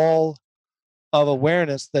a ball of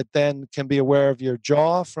awareness that then can be aware of your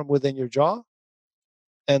jaw from within your jaw,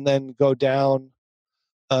 and then go down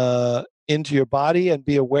into your body and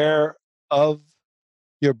be aware of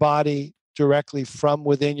your body directly from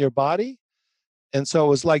within your body. And so it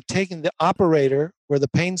was like taking the operator where the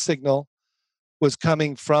pain signal was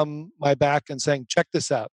coming from my back and saying, check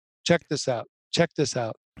this out, check this out, check this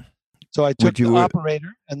out. So I took the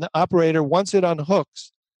operator, and the operator, once it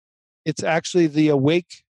unhooks, it's actually the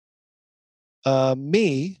awake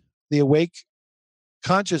me, the awake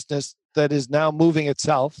consciousness that is now moving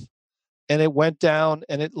itself. And it went down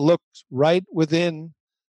and it looked right within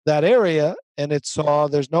that area, and it saw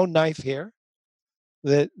there's no knife here,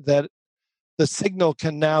 that the signal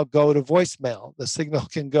can now go to voicemail. The signal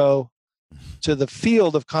can go to the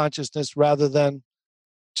field of consciousness rather than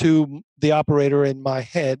to the operator in my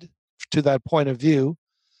head, to that point of view.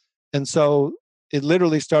 And so it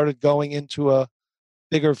literally started going into a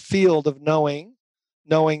bigger field of knowing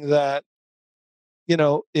that,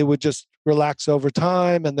 it would just relax over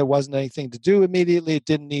time, and there wasn't anything to do immediately. It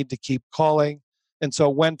didn't need to keep calling. And so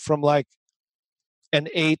it went from like an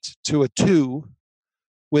 8 to a 2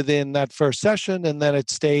 within that first session, and then it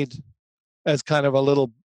stayed as kind of a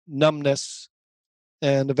little numbness.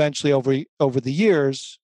 And eventually over the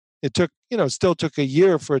years, it took, still took a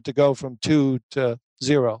year for it to go from 2 to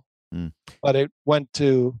 0. But it went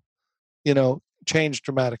to, change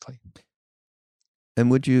dramatically. And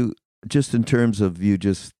would you, just in terms of, you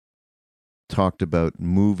just talked about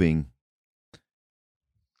moving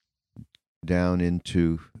down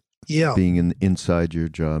into being inside your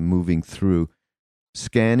jaw, moving through.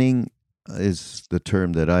 Scanning is the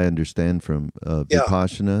term that I understand from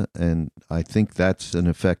Vipassana, and I think that's an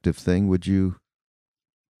effective thing. Would you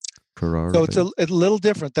corroborate? So it's a little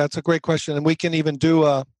different. That's a great question, and we can even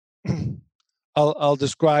do I'll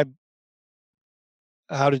describe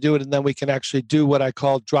how to do it, and then we can actually do what I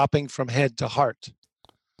call dropping from head to heart.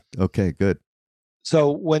 Okay, good.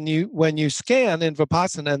 So when you scan in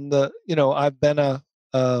Vipassana, and I've been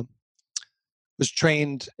was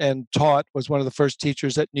trained and taught, was one of the first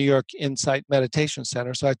teachers at New York Insight Meditation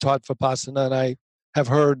Center. So I taught Vipassana, and I have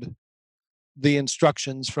heard the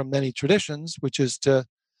instructions from many traditions, which is to,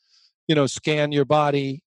 scan your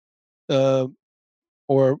body, or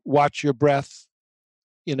watch your breath,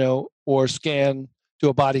 or do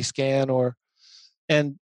a body scan,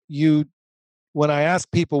 when I ask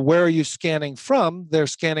people, where are you scanning from? They're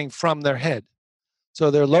scanning from their head. So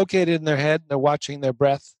they're located in their head, and they're watching their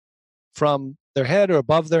breath from their head or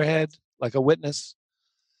above their head, like a witness.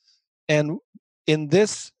 And in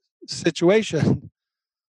this situation,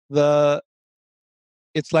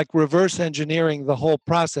 it's like reverse engineering the whole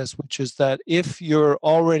process, which is that if you're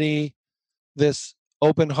already this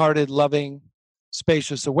open-hearted, loving,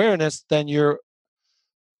 spacious awareness, then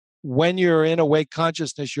when you're in awake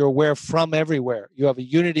consciousness, you're aware from everywhere. You have a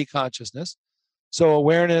unity consciousness. So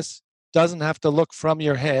awareness doesn't have to look from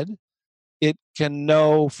your head. It can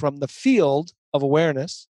know from the field of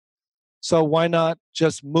awareness. So why not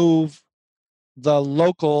just move the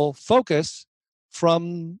local focus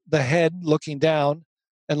from the head looking down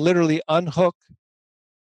and literally unhook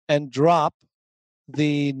and drop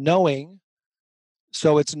the knowing.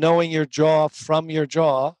 So it's knowing your jaw from your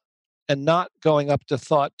jaw and not going up to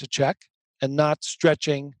thought to check and not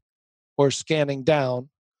stretching or scanning down,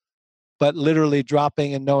 but literally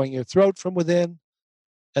dropping and knowing your throat from within,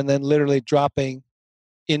 and then literally dropping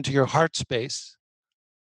into your heart space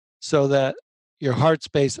so that your heart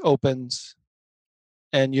space opens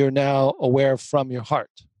and you're now aware from your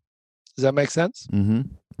heart. Does that make sense? Mm-hmm.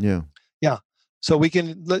 Yeah. Yeah. So we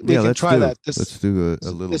can let's try do. that. Let's do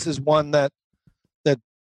a little. This is one that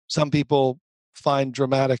some people find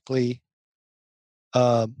dramatically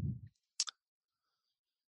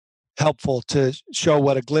helpful to show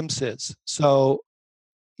what a glimpse is. So,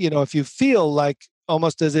 if you feel like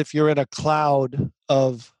almost as if you're in a cloud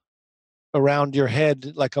of around your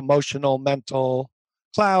head, like emotional, mental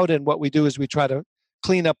cloud, and what we do is we try to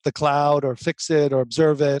clean up the cloud or fix it or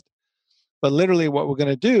observe it. But literally, what we're going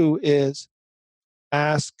to do is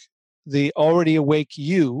ask the already awake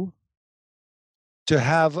you to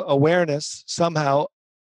have awareness somehow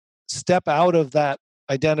step out of that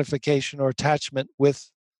identification or attachment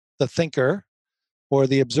with the thinker or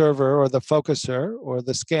the observer or the focuser or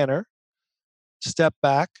the scanner, step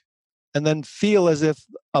back, and then feel as if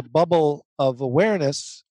a bubble of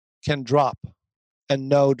awareness can drop and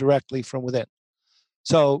know directly from within.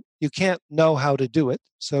 So you can't know how to do it.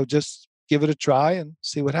 So just give it a try and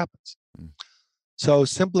see what happens. So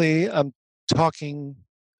simply, I'm talking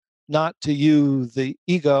not to you, the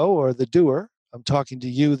ego or the doer. I'm talking to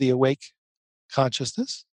you, the awake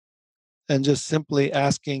consciousness, and just simply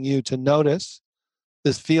asking you to notice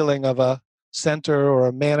this feeling of a center or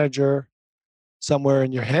a manager somewhere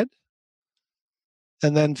in your head.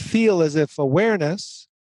 And then feel as if awareness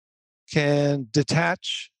can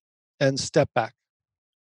detach and step back.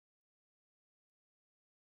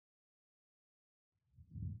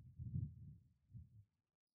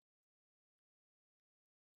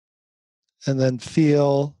 And then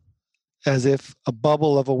feel as if a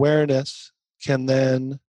bubble of awareness can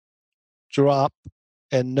then drop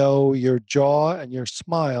and know your jaw and your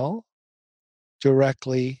smile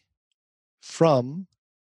directly from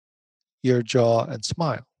your jaw and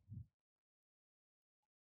smile.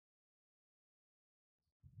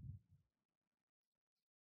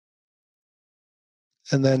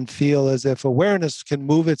 And then feel as if awareness can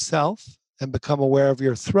move itself and become aware of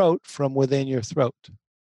your throat from within your throat.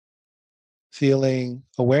 Feeling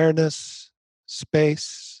awareness,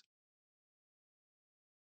 space,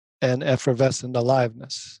 and effervescent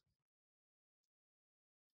aliveness.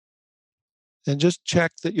 And just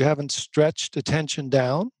check that you haven't stretched attention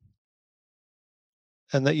down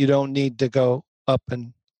and that you don't need to go up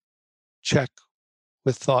and check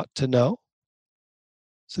with thought to know.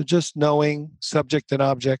 So just knowing subject and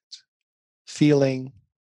object, feeling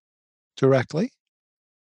directly,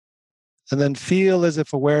 and then feel as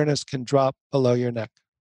if awareness can drop below your neck.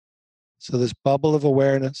 So this bubble of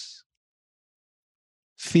awareness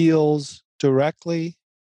feels directly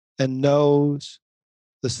and knows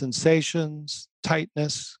the sensations,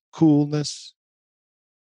 tightness, coolness,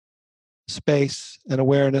 space, and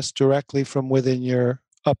awareness directly from within your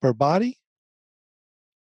upper body.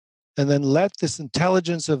 And then let this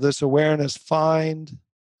intelligence of this awareness find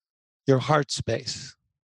your heart space,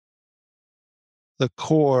 the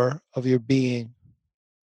core of your being,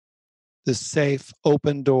 this safe,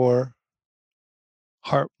 open door,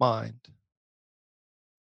 heart mind.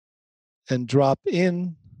 And drop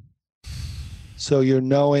in so you're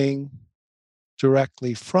knowing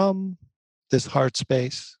directly from this heart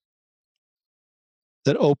space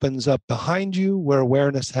that opens up behind you where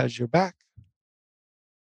awareness has your back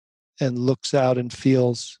and looks out and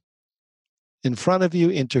feels in front of you,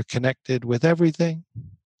 interconnected with everything,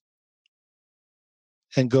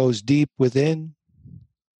 and goes deep within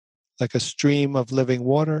like a stream of living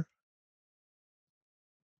water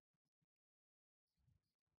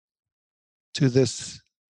to this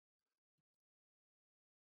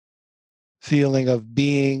feeling of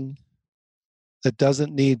being that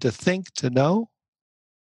doesn't need to think to know,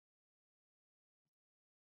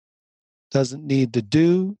 doesn't need to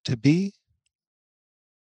do to be.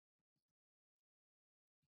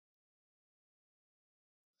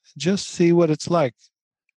 Just see what it's like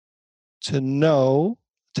to know,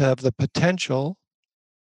 to have the potential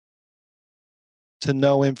to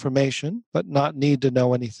know information, but not need to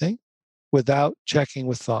know anything without checking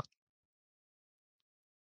with thought.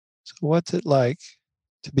 So, what's it like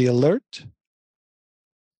to be alert,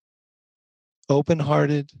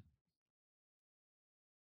 open-hearted,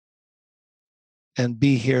 and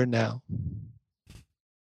be here now?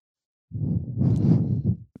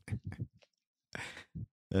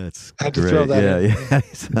 That's I had to great. throw that in. Yeah.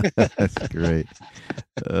 That's great.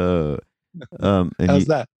 And How's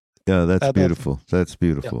that? Yeah, that's beautiful. That's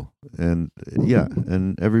beautiful. Yeah. And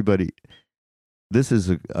and everybody, this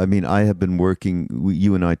is I mean, I have been working,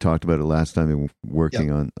 you and I talked about it last time,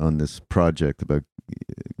 working on this project about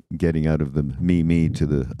getting out of the me to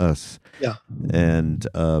the us. Yeah. And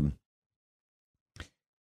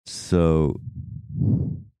so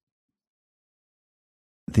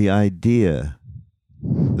the idea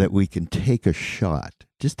that we can take a shot,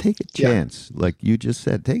 just take a chance, like you just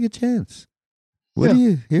said, take a chance. What do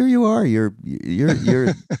you? Here you are. You're.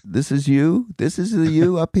 This is you. This is the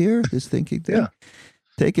you up here. This thinking thing. Yeah.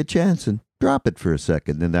 Take a chance and drop it for a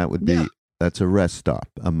second, and that would be that's a rest stop,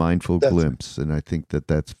 a mindful glimpse, and I think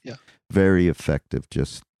that's very effective,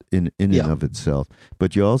 just in and of itself.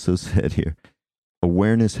 But you also said here,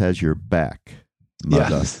 awareness has your back,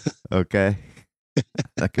 mother. Yes. Okay.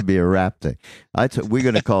 That could be a rap thing. We're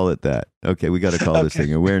going to call it that. Okay, we got to call this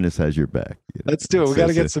thing "Awareness Has Your Back." You know? Let's do it. We got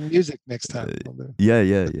to get some music next time.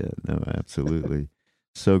 Yeah. No, absolutely.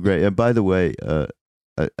 So great. And by the way,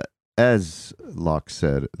 as Loch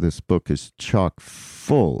said, this book is chock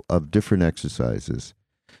full of different exercises,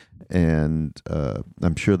 and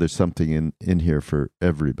I'm sure there's something in here for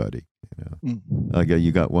everybody. You know,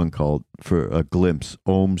 you got one called "For a Glimpse,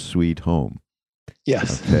 Home Sweet Home."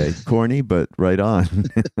 Yes. Okay. Corny, but right on.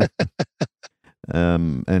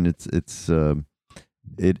 And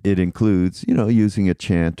it includes, using a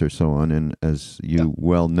chant or so on. And as you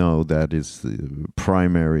well know, that is the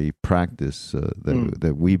primary practice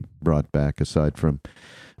that we brought back, aside from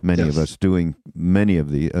many of us doing many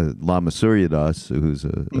of the Lama Surya Das, who's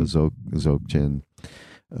a Dzogchen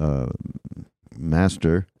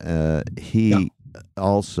master. He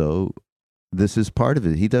also, this is part of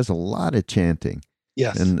it. He does a lot of chanting.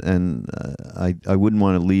 Yes. And I wouldn't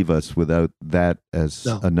want to leave us without that as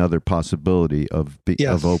another possibility of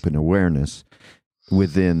open awareness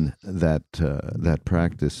within that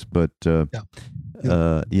practice. But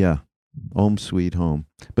Om Sweet Home.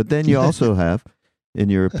 But then you also have in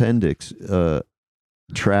your appendix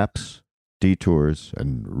traps, detours,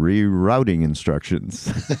 and rerouting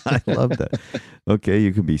instructions. I love that. Okay,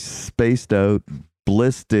 you can be spaced out,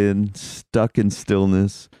 blissed in, stuck in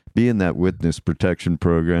stillness, be in that witness protection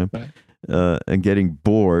program, and getting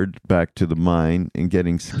bored back to the mind and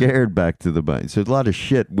getting scared back to the mind. So a lot of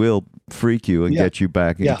shit will freak you and get you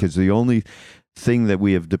back, because the only thing that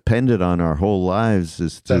we have depended on our whole lives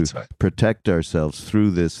is to protect ourselves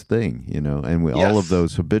through this thing, and all of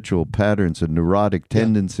those habitual patterns and neurotic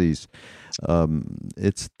tendencies.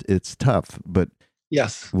 It's tough, but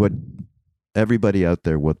what everybody out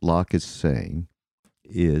there, what Loch is saying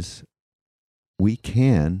is, we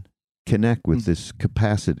can connect with this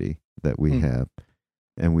capacity that we have,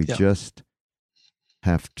 and we just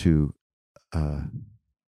have to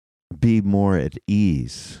be more at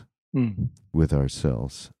ease with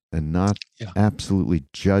ourselves, and not absolutely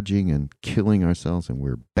judging and killing ourselves, and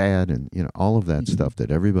we're bad, and all of that stuff that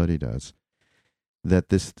everybody does. That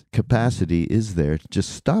this capacity is there. Just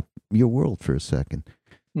stop your world for a second,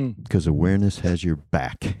 because awareness has your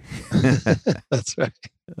back. That's right.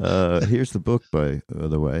 Here's the book, by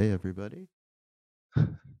the way, everybody. Yeah.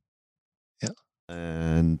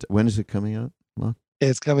 And when is it coming out, Loch?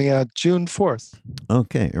 It's coming out June 4th.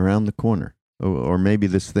 Okay, around the corner. Or maybe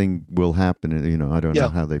this thing will happen. I don't know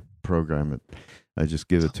how they program it. I just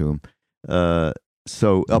give it to them.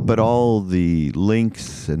 So up at all the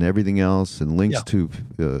links and everything else, and links to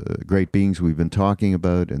great beings we've been talking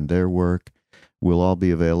about and their work, will all be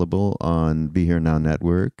available on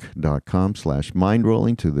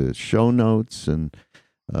BeHereNowNetwork.com/mindrolling, to the show notes and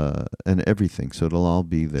everything. So it'll all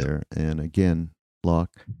be there. And again, Loch,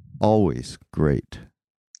 always great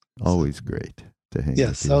to hang.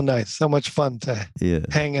 Yes, so you. Nice, so much fun to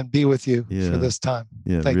hang and be with you for this time.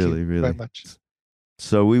 Yeah, Thank really, you really very much.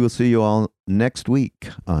 So we will see you all next week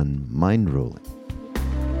on Mind Rolling.